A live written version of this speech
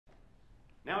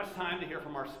Now it's time to hear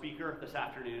from our speaker this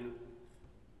afternoon,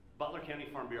 Butler County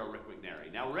Farm Bureau Rick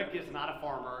McNary. Now Rick is not a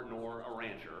farmer nor a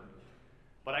rancher,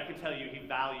 but I can tell you he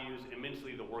values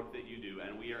immensely the work that you do,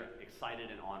 and we are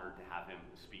excited and honored to have him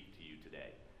speak to you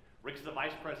today. Rick's the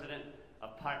Vice President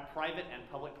of Private and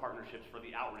Public Partnerships for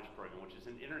the Outreach Program, which is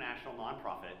an international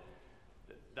nonprofit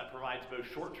that provides both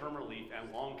short-term relief and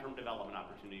long-term development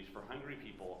opportunities for hungry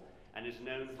people and is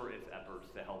known for its efforts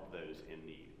to help those in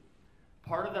need.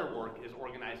 Part of their work is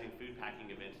organizing food packing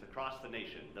events across the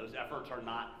nation. Those efforts are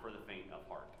not for the faint of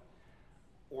heart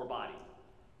or body.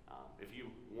 If you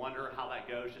wonder how that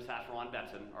goes, just ask Ron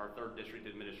Betson, our 3rd District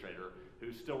Administrator,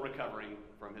 who's still recovering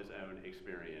from his own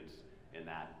experience in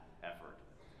that effort.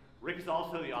 Rick is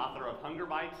also the author of Hunger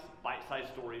Bites,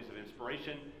 Bite-Sized Stories of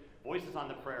Inspiration, Voices on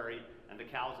the Prairie, and The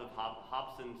Cows of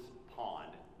Hobson's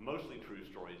Pond, mostly true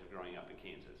stories of growing up in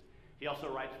Kansas. He also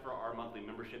writes for our monthly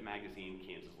membership magazine,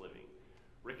 Kansas Living.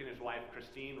 Rick and his wife,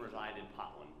 Christine, reside in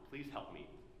Potland. Please help me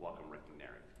welcome Rick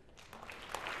McNary.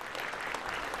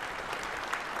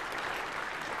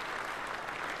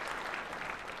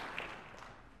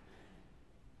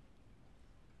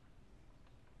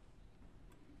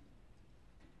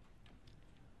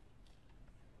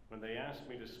 When they asked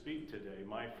me to speak today,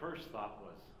 my first thought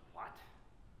was, what?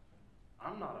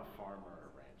 I'm not a farmer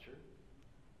or rancher.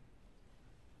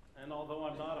 And although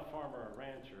I'm not a farmer or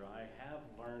rancher, I have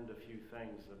learned a few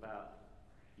things about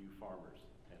you farmers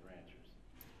and ranchers,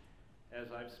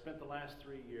 as I've spent the last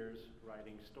 3 years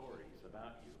writing stories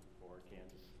about you for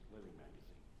Kansas Living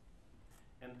magazine.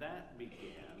 And that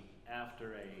began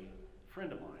after a friend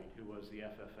of mine who was the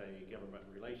FFA Government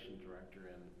Relations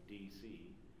Director in DC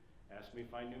asked me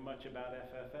if I knew much about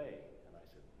FFA, and I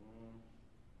said,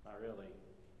 not really.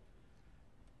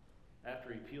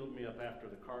 After he peeled me up after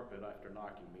the carpet, after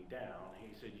knocking me down,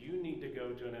 he said, you need to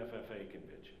go to an FFA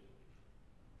convention.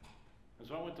 And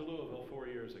so I went to Louisville 4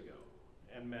 years ago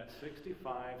and met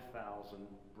 65,000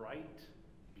 bright,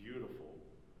 beautiful,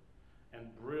 and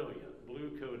brilliant,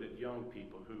 blue-coated young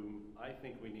people whom I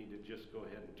think we need to just go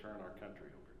ahead and turn our country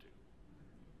over to.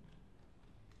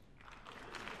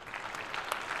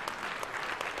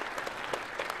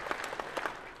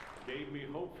 Gave me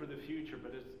hope for the future,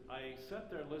 but as I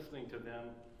sat there listening to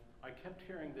them, I kept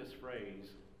hearing this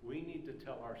phrase, we need to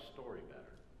tell our story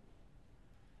better.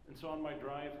 And so on my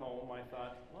drive home, I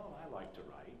thought, well, I like to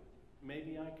write.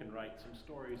 Maybe I can write some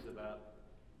stories about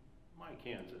my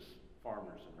Kansas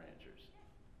farmers and ranchers.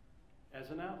 As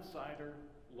an outsider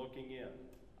looking in,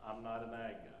 I'm not an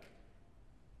ag guy.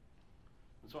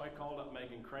 And so I called up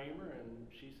Megan Kramer, and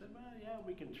she said, well, yeah,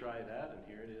 we can try that, and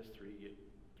here it is 3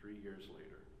 years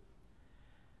later.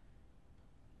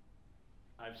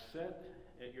 I've sat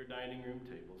at your dining room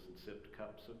tables and sipped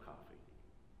cups of coffee.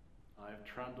 I've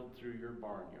trundled through your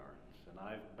barnyards, and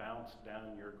I've bounced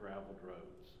down your graveled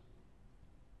roads.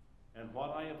 And what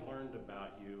I have learned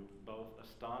about you both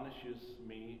astonishes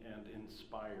me and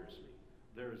inspires me.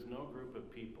 There is no group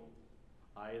of people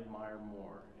I admire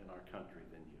more in our country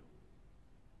than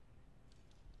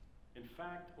you. In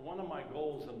fact, one of my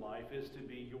goals in life is to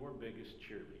be your biggest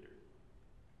cheerleader.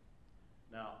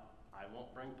 Now, I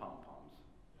won't bring pom-poms.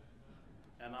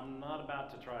 And I'm not about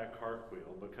to try a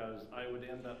cartwheel because I would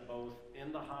end up both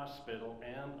in the hospital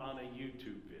and on a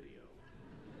YouTube video.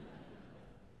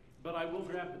 But I will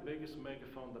grab the biggest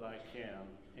megaphone that I can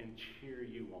and cheer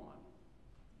you on.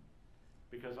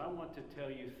 Because I want to tell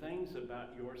you things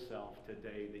about yourself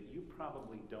today that you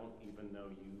probably don't even know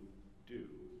you do.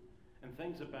 And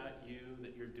things about you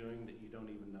that you're doing that you don't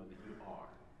even know that you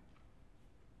are.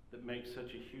 That makes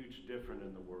such a huge difference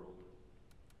in the world.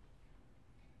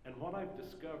 And what I've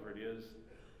discovered is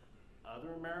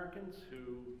other Americans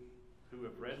who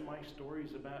have read my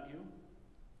stories about you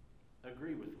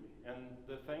agree with me. And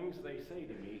the things they say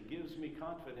to me gives me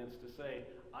confidence to say,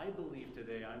 I believe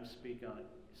today I'm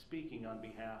speaking on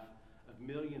behalf of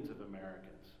millions of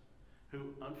Americans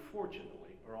who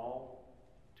unfortunately are all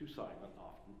too silent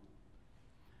often,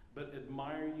 but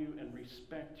admire you and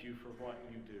respect you for what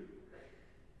you do.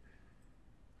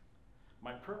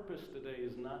 My purpose today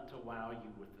is not to wow you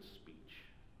with the speech.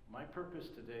 My purpose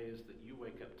today is that you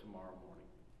wake up tomorrow morning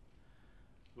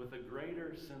with a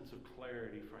greater sense of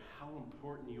clarity for how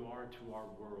important you are to our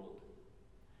world,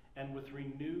 and with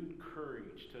renewed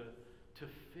courage to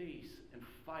face and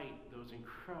fight those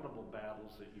incredible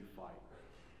battles that you fight,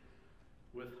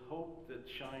 with hope that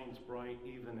shines bright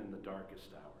even in the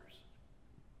darkest hours.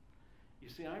 You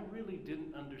see, I really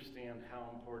didn't understand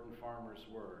how important farmers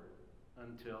were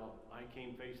until I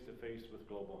came face to face with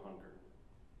global hunger.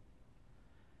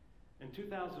 In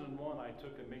 2001, I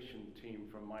took a mission team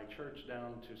from my church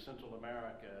down to Central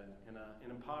America in an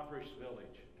impoverished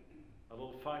village. A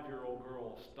little 5-year-old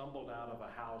girl stumbled out of a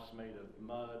house made of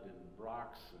mud and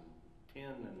rocks and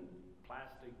tin and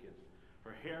plastic, and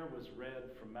her hair was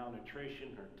red from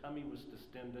malnutrition, her tummy was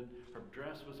distended, her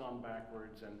dress was on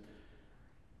backwards, and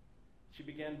she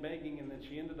began begging, and then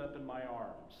she ended up in my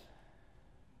arms.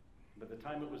 By the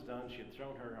time it was done, she had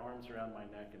thrown her arms around my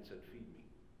neck and said, "Feed me,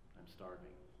 I'm starving."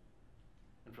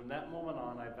 And from that moment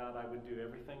on, I vowed I would do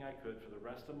everything I could for the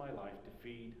rest of my life to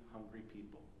feed hungry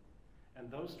people. And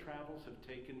those travels have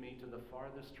taken me to the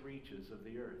farthest reaches of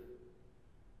the earth.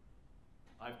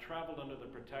 I've traveled under the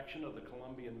protection of the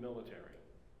Colombian military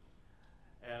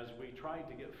as we tried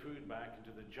to get food back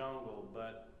into the jungle,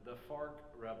 but the FARC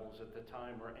rebels at the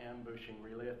time were ambushing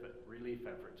relief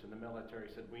efforts, and the military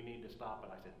said, "We need to stop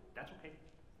it." I said, "That's okay,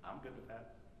 I'm good with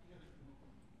that.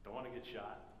 Don't want to get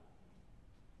shot."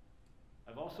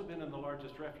 I've also been in the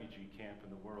largest refugee camp in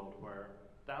the world, where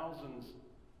thousands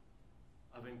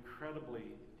of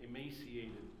incredibly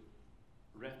emaciated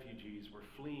refugees were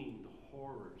fleeing the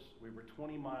horrors. We were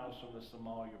 20 miles from the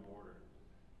Somalia border.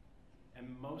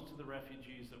 And most of the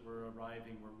refugees that were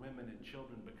arriving were women and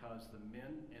children, because the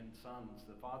men and sons,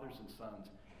 the fathers and sons,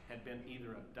 had been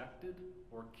either abducted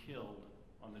or killed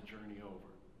on the journey over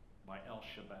by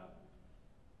Al-Shabaab.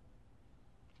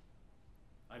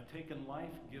 I've taken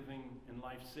life-giving and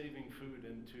life-saving food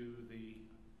into the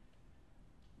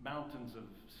mountains of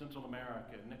Central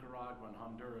America, Nicaragua, and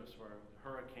Honduras, where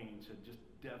hurricanes had just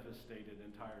devastated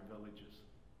entire villages.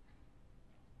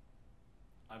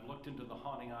 I've looked into the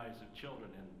haunting eyes of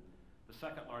children in the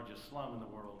second largest slum in the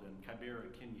world in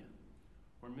Kibera, Kenya,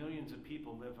 where millions of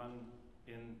people live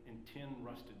in tin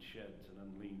rusted sheds and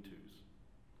in lean-tos.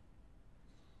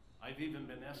 I've even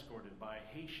been escorted by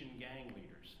Haitian gang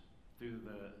leaders through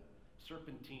the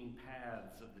serpentine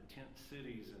paths of the tent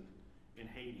cities in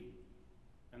Haiti.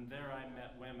 And there I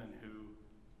met women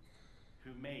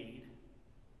who made,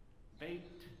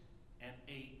 baked, and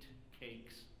ate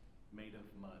cakes made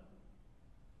of mud.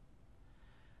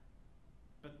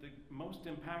 But the most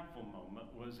impactful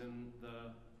moment was in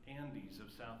the Andes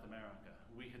of South America.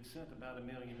 We had sent about 1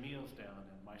 million meals down,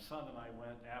 and my son and I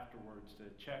went afterwards to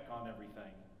check on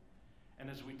everything. And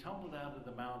as we tumbled out of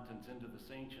the mountains into this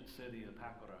ancient city of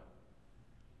Pacora,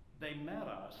 they met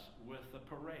us with a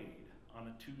parade on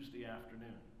a Tuesday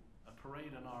afternoon, a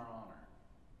parade in our honor.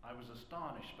 I was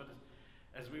astonished, but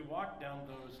as we walked down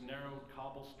those narrow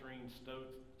cobble-strewn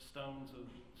stones of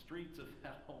streets of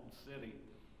that old city,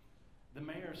 the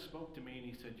mayor spoke to me and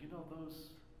he said, "You know,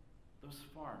 those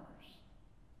farmers,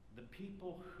 the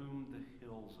people whom the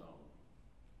hills own,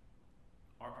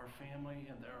 are our family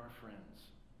and they're our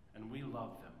friends, and we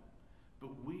love them.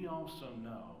 But we also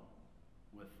know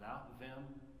without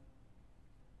them,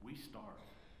 we starve."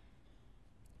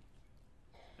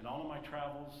 In all of my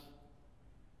travels,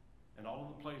 and all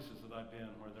of the places that I've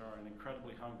been where there are an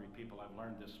incredibly hungry people, I've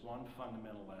learned this one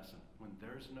fundamental lesson. When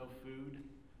there's no food,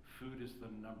 food is the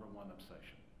number one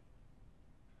obsession.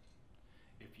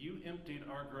 If you emptied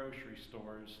our grocery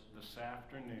stores this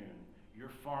afternoon, your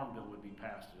farm bill would be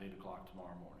passed at 8 o'clock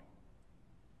tomorrow morning.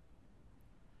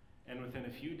 And within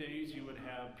a few days, you would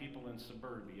have people in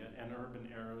suburbia and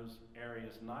urban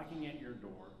areas knocking at your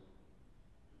door,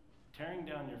 tearing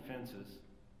down your fences,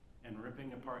 and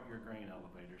ripping apart your grain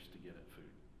elevators to get at food.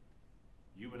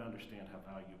 You would understand how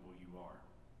valuable you are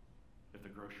if the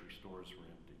grocery stores were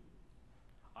empty.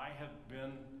 I have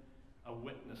been a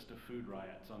witness to food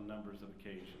riots on numbers of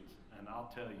occasions, and I'll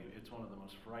tell you, it's one of the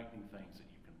most frightening things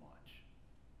that you can watch.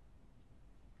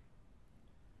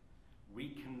 We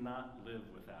cannot live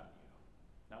without you.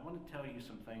 Now, I want to tell you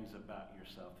some things about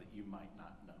yourself that you might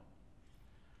not know.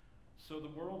 So the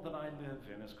world that I live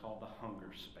in is called the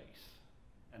hunger space.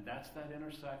 And that's that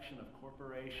intersection of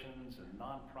corporations and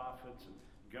nonprofits and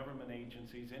government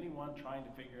agencies, anyone trying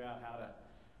to figure out how to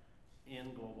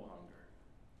end global hunger.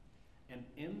 And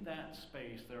in that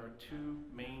space, there are two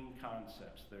main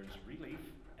concepts. There's relief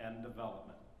and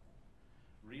development.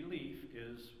 Relief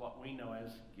is what we know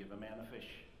as give a man a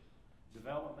fish.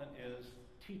 Development is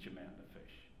teach a man to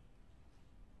fish.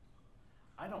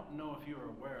 I don't know if you're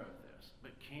aware of this,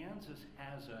 but Kansas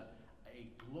has a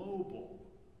global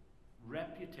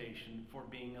reputation for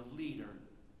being a leader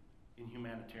in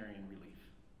humanitarian relief.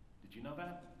 Did you know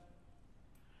that?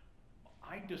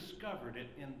 I discovered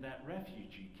it in that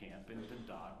refugee camp in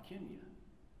Dadaab, Kenya.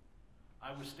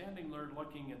 I was standing there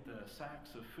looking at the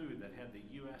sacks of food that had the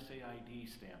USAID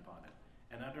stamp on it,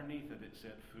 and underneath it, it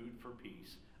said "Food for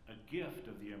Peace, a gift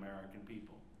of the American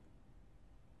people."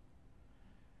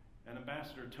 And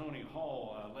Ambassador Tony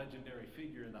Hall, a legendary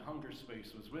figure in the hunger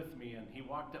space, was with me, and he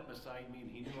walked up beside me,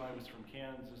 and he knew I was from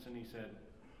Kansas, and he said,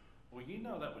 "Well, you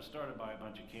know that was started by a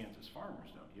bunch of Kansas farmers,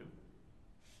 don't you?"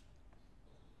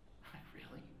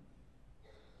 Really?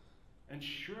 And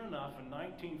sure enough, in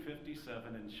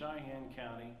 1957 in Cheyenne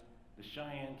County, the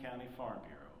Cheyenne County Farm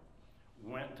Bureau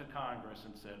went to Congress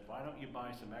and said, "Why don't you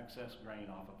buy some excess grain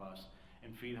off of us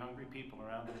and feed hungry people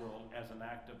around the world as an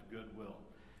act of goodwill?"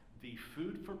 The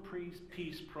Food for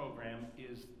Peace program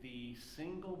is the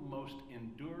single most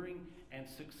enduring and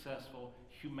successful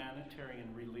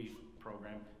humanitarian relief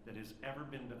program that has ever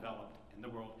been developed in the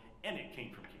world, and it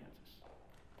came from Kansas.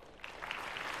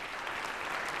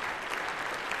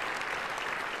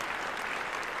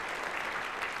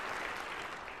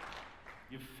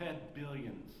 You've fed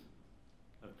billions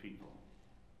of people.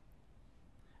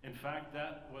 In fact,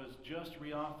 that was just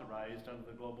reauthorized under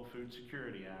the Global Food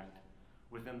Security Act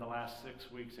within the last 6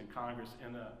 weeks in Congress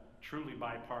in a truly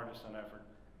bipartisan effort.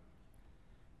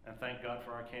 And thank God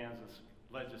for our Kansas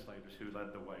legislators who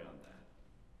led the way on that.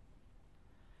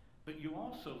 But you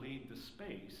also lead the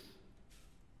space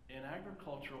in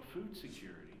agricultural food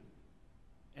security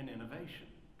and innovation.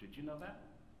 Did you know that?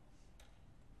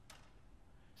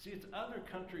 See, it's other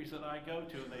countries that I go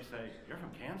to and they say, "You're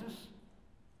from Kansas?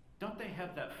 Don't they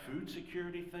have that food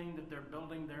security thing that they're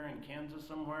building there in Kansas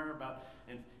somewhere about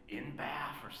in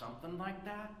Bath or something like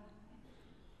that?"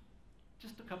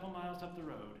 Just a couple miles up the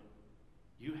road,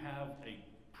 you have a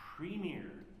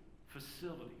premier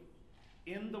facility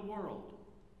in the world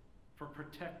for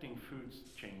protecting food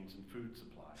chains and food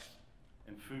supplies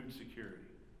and food security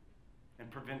and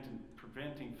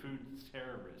preventing food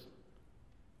terrorism.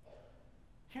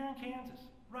 Here in Kansas,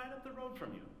 right up the road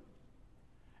from you.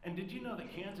 And did you know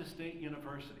that Kansas State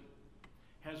University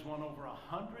has won over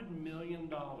 $100 million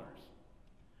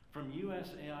from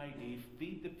USAID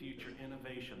Feed the Future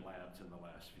Innovation Labs in the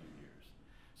last few years?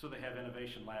 So they have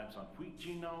innovation labs on wheat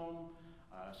genome,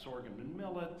 sorghum and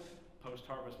millet,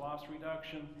 post-harvest loss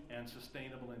reduction, and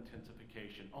sustainable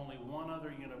intensification. Only one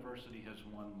other university has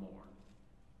won more.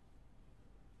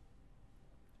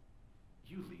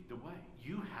 You lead the way.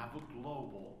 You have a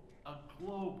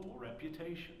global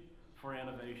reputation for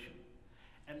innovation.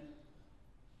 And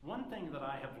one thing that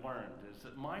I have learned is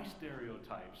that my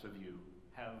stereotypes of you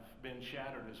have been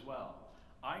shattered as well.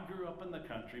 I grew up in the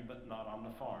country, but not on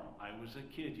the farm. I was a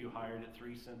kid you hired at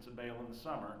 3 cents a bale in the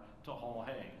summer to haul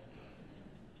hay.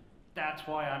 That's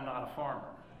why I'm not a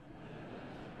farmer.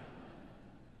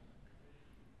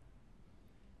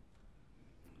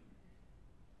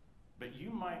 But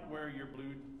you might wear your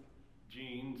blue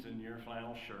jeans and your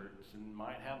flannel shirts and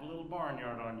might have a little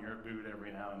barnyard on your boot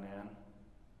every now and then.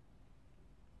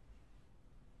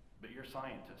 But you're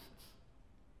scientists,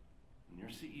 and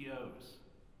you're CEOs,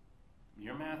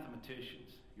 you're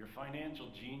mathematicians, you're financial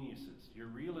geniuses, you're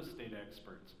real estate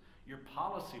experts, you're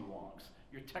policy wonks,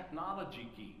 you're technology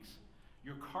geeks,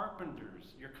 you're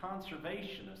carpenters, you're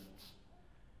conservationists,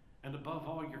 and above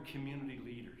all, you're community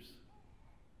leaders.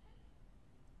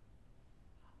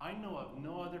 I know of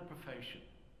no other profession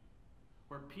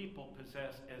where people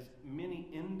possess as many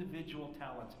individual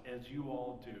talents as you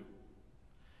all do.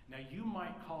 Now, you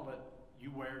might call it you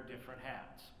wear different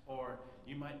hats, or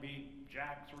you might be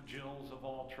Jacks or Jills of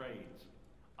all trades.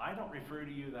 I don't refer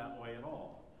to you that way at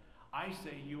all. I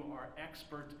say you are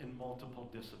experts in multiple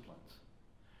disciplines.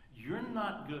 You're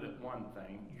not good at one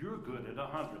thing, you're good at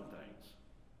 100 things.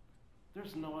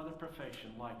 There's no other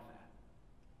profession like that.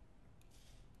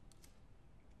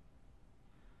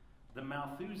 The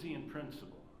Malthusian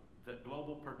principle that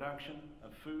global production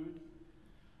of food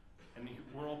and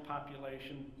the world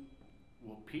population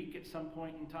will peak at some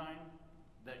point in time,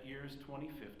 that year is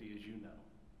 2050, as you know.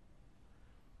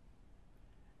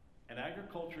 And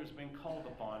agriculture has been called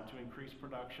upon to increase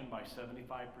production by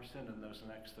 75% in those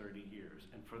next 30 years.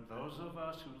 And for those of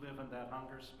us who live in that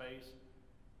hunger space,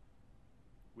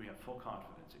 we have full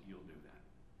confidence that you'll do that.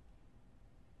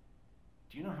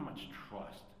 Do you know how much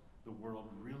trust the world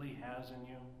really has in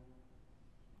you?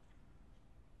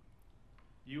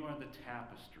 You are the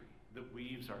tapestry that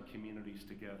weaves our communities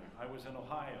together. I was in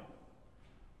Ohio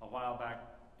a while back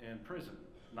in prison,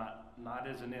 not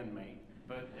as an inmate,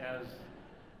 but as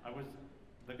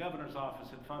the governor's office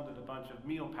had funded a bunch of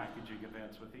meal packaging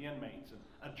events with the inmates. And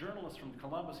a journalist from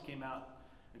Columbus came out,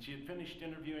 and she had finished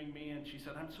interviewing me, and she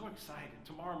said, "I'm so excited.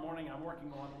 Tomorrow morning I'm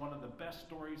working on one of the best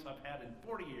stories I've had in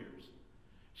 40 years.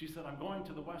 She said, "I'm going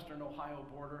to the western Ohio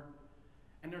border,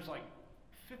 and there's like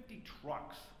 50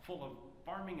 trucks full of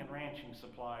farming and ranching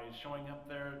supplies showing up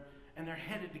there, and they're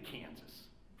headed to Kansas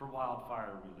for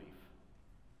wildfire relief."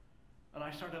 And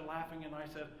I started laughing, and I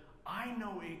said, I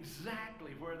know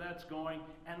exactly where that's going,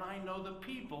 and I know the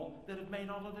people that have made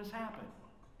all of this happen.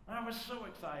 And I was so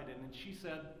excited. And she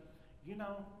said, you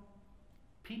know,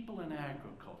 people in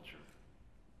agriculture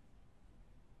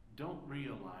don't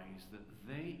realize that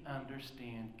they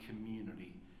understand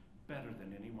community better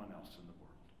than anyone else in the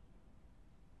world.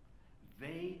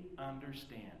 They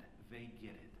understand. They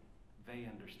get it. They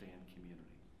understand community.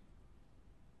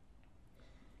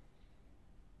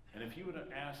 And if you would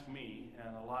have asked me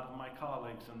and a lot of my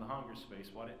colleagues in the hunger space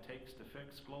what it takes to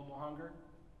fix global hunger,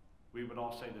 we would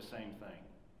all say the same thing.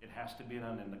 It has to be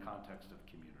done in the context of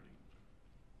community.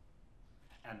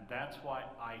 And that's why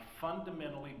I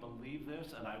fundamentally believe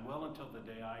this, and I will until the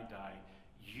day I die.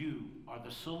 You are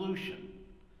the solution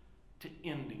to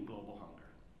ending global hunger.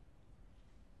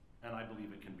 And I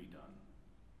believe it can be done.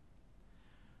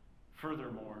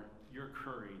 Furthermore, your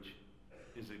courage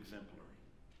is exemplary.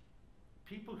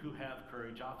 People who have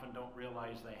courage often don't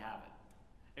realize they have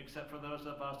it, except for those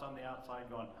of us on the outside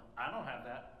going, I don't have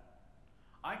that.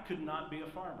 I could not be a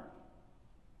farmer.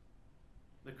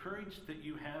 The courage that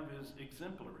you have is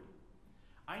exemplary.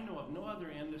 I know of no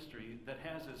other industry that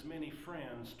has as many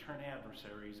friends turn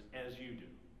adversaries as you do.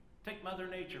 Take Mother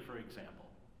Nature, for example.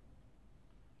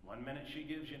 One minute she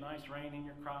gives you nice rain and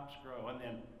your crops grow, and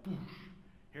then, poof,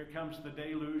 here comes the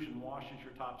deluge and washes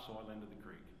your topsoil into the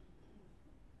creek.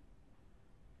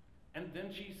 And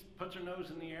then she puts her nose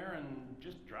in the air and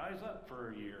just dries up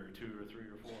for a year or 2 or 3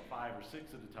 or 4 or 5 or 6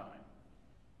 at a time.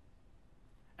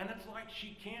 And it's like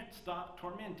she can't stop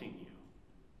tormenting you.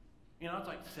 You know, it's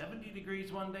like 70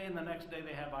 degrees one day and the next day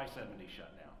they have I-70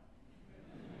 shut down.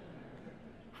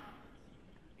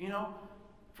 You know,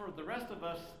 for the rest of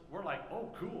us, we're like,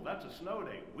 oh, cool, that's a snow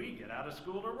day. We get out of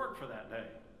school or work for that day.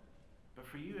 But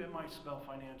for you, it might spell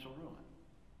financial ruin.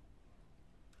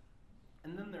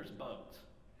 And then there's bugs.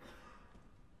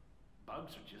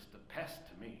 Bugs are just a pest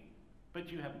to me. But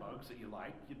you have bugs that you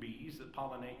like, your bees that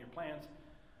pollinate your plants.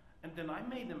 And then I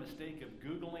made the mistake of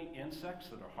Googling insects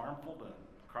that are harmful to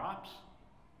crops.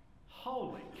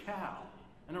 Holy cow.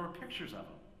 And there were pictures of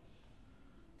them.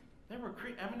 They were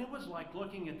it was like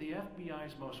looking at the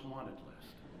FBI's most wanted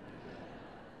list.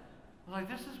 Like,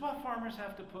 this is what farmers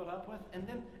have to put up with. And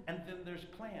then there's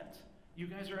plants. You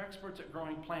guys are experts at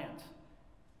growing plants.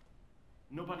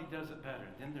 Nobody does it better.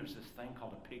 Then there's this thing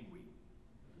called a pigweed.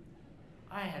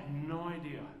 I had no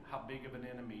idea how big of an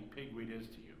enemy pigweed is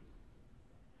to you.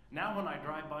 Now when I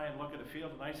drive by and look at a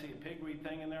field and I see a pigweed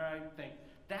thing in there, I think,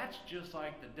 that's just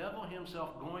like the devil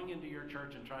himself going into your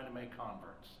church and trying to make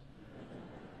converts.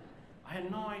 I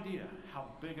had no idea how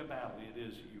big a battle it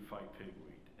is that you fight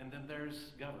pigweed. And then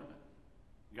there's government.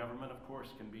 Government, of course,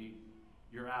 can be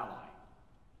your ally.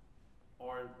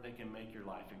 Or they can make your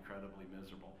life incredibly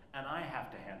miserable. And I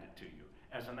have to hand it to you.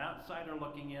 As an outsider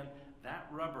looking in, that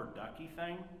rubber ducky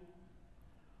thing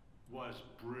was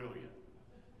brilliant.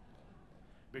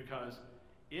 Because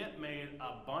it made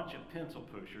a bunch of pencil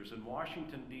pushers in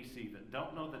Washington, D.C. that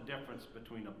don't know the difference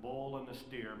between a bull and a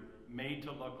steer made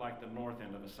to look like the north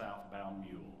end of a southbound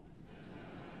mule.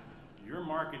 Your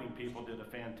marketing people did a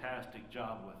fantastic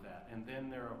job with that. And then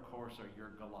there, of course, are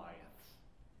your Goliaths.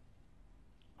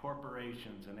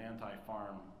 Corporations and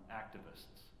anti-farm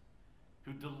activists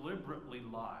who deliberately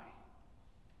lie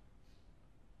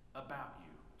about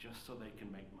you just so they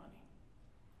can make money.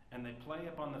 And they play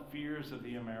upon the fears of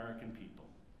the American people.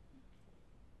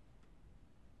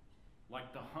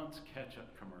 Like the Hunt's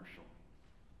ketchup commercial,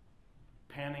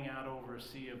 panning out over a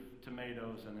sea of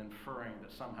tomatoes and inferring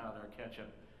that somehow their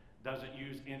ketchup doesn't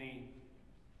use any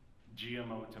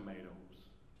GMO tomatoes.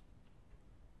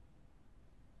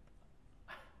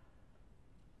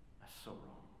 That's so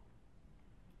wrong.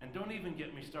 And don't even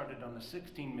get me started on the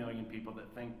 16 million people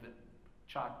that think that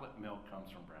chocolate milk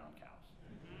comes from brown cows.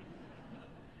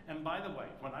 And by the way,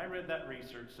 when I read that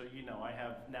research, so you know, I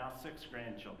have now 6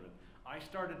 grandchildren. I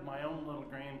started my own little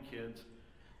grandkids.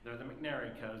 They're the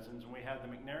McNary cousins, and we have the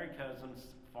McNary cousins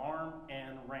farm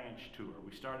and ranch tour.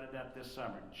 We started that this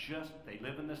summer. They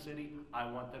live in the city. I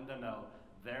want them to know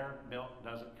their milk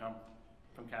doesn't come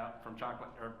from chocolate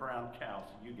or brown cows.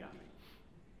 You got me.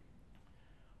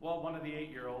 Well, one of the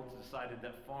 8-year-olds decided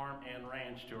that farm and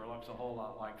ranch tour looks a whole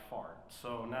lot like fart.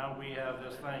 So now we have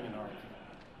this thing in our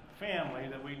family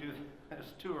that we do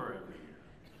this tour every year.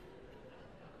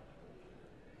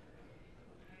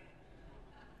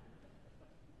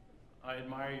 I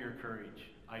admire your courage.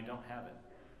 I don't have it.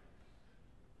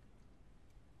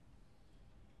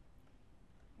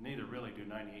 Neither really do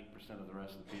 98% of the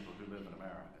rest of the people who live in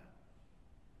America.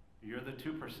 You're the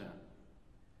 2%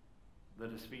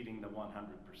 that is feeding the 100%.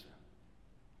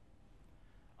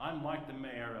 I'm like the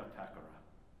mayor of Takara.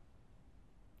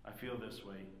 I feel this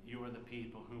way. You are the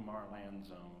people whom our lands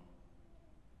own.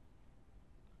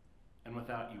 And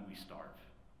without you, we starve.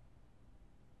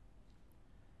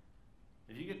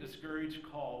 If you get discouraged,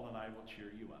 call and I will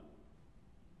cheer you up.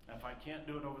 If I can't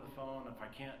do it over the phone, if I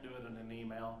can't do it in an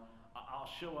email, I'll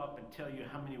show up and tell you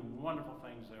how many wonderful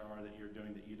things there are that you're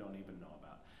doing that you don't even know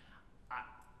about.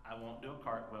 I won't do a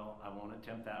cartwheel. I won't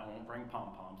attempt that. I won't bring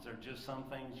pom-poms. There are just some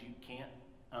things you can't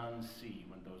unsee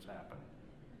when those happen.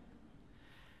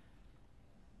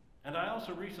 And I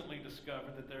also recently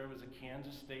discovered that there was a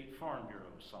Kansas State Farm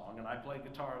Bureau song, and I play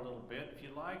guitar a little bit. If you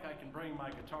like, I can bring my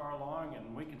guitar along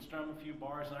and we can strum a few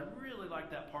bars, and I really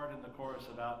like that part in the chorus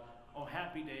about, oh,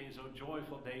 happy days, oh,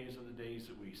 joyful days are the days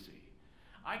that we see.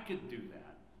 I could do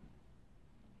that,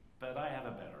 but I have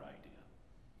a better idea.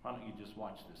 Why don't you just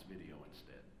watch this video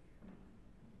instead?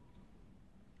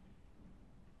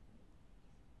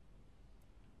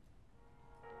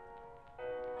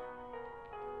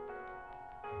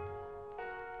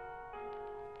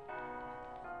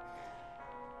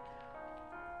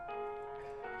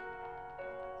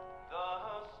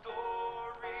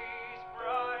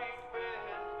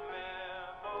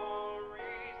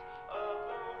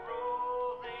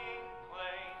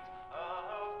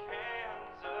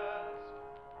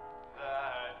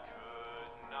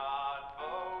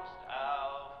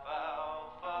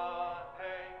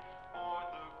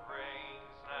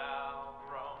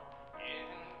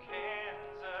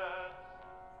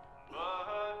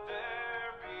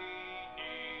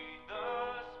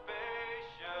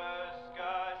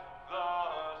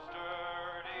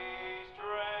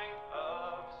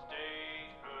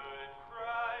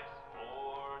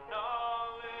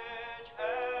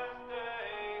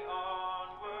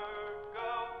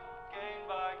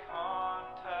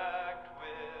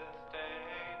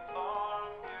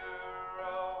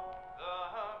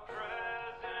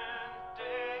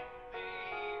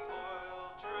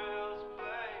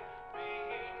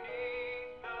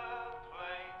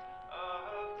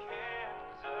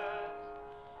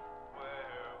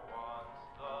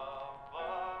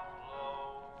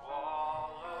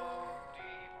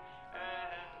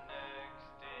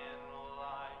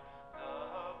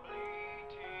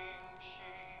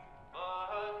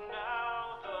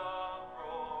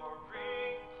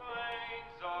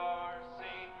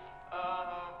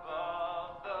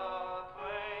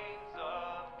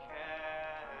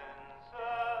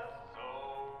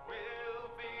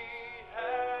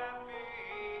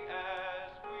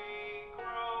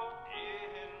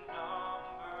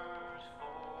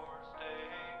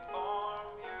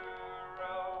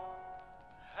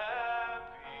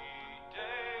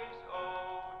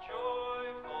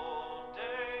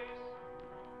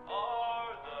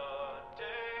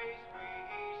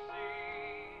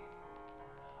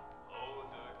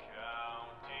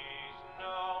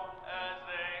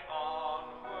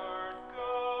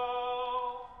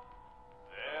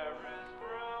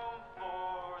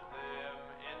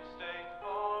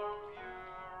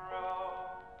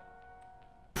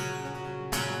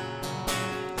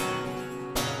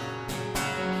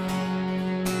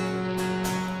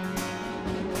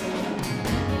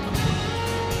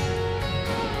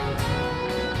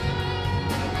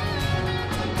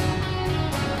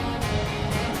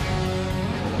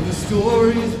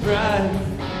 Stories bright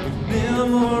with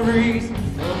memories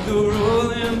of the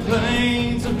rolling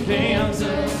plains of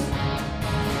Kansas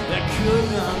that could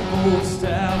not boast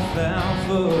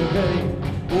alfalfa hay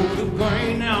or the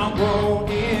grain now grown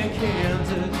in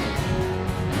Kansas.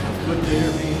 But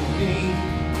there beneath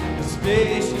the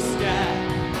spacious sky,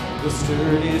 the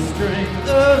sturdy strength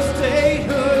of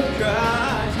statehood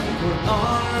cries for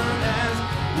honor as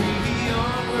we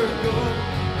onward go,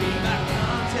 gain back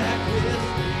contact with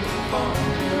Farm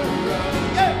Bureau.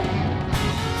 Yeah!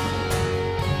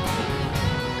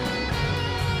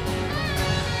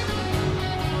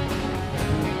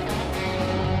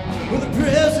 Well, the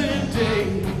present day,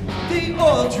 the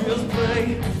oil drills play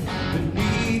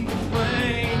beneath the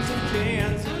plains of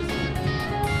Kansas,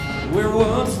 where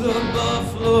once the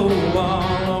buffalo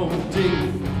wallowed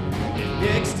deep, and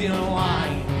next in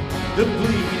line the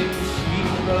bleeding sheep,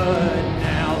 but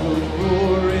now the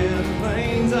roaring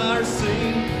plains are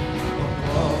seen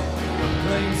the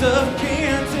plains of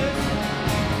Kansas.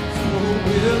 So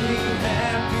we'll be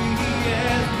happy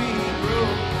as we grow,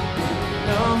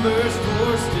 numbers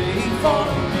for State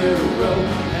Farm Bureau.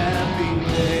 Happy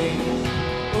days,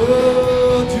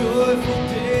 oh joyful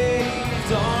days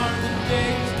are the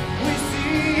days we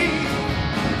see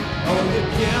all the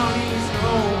counties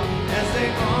know as they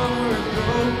onward go.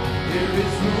 There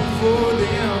is room for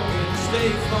them in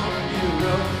State Farm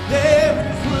Bureau. There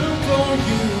is room for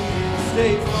you in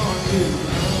State Farm Bureau.